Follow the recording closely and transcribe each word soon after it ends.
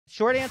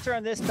short answer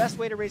on this, best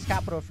way to raise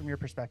capital from your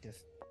perspective.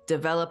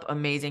 Develop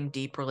amazing,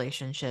 deep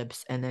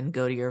relationships, and then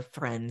go to your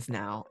friends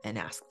now and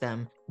ask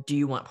them, do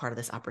you want part of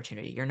this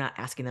opportunity? You're not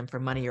asking them for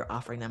money, you're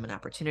offering them an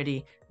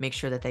opportunity. Make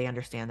sure that they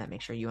understand that,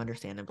 make sure you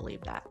understand and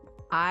believe that.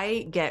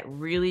 I get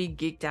really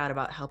geeked out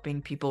about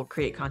helping people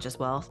create conscious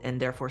wealth and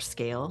therefore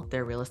scale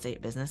their real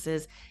estate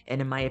businesses.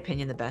 And in my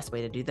opinion, the best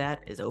way to do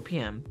that is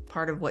OPM.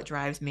 Part of what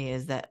drives me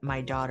is that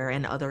my daughter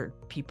and other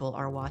people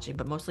are watching,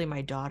 but mostly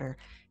my daughter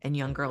and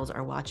young girls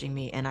are watching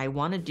me. And I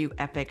want to do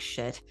epic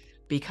shit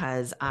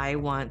because I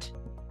want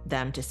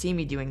them to see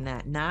me doing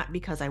that, not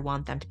because I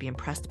want them to be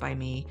impressed by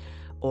me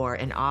or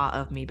in awe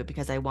of me, but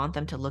because I want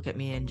them to look at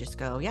me and just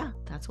go, yeah,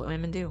 that's what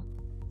women do.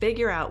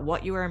 Figure out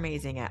what you are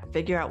amazing at.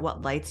 Figure out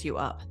what lights you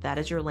up. That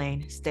is your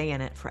lane. Stay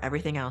in it. For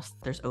everything else,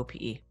 there's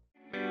OPE.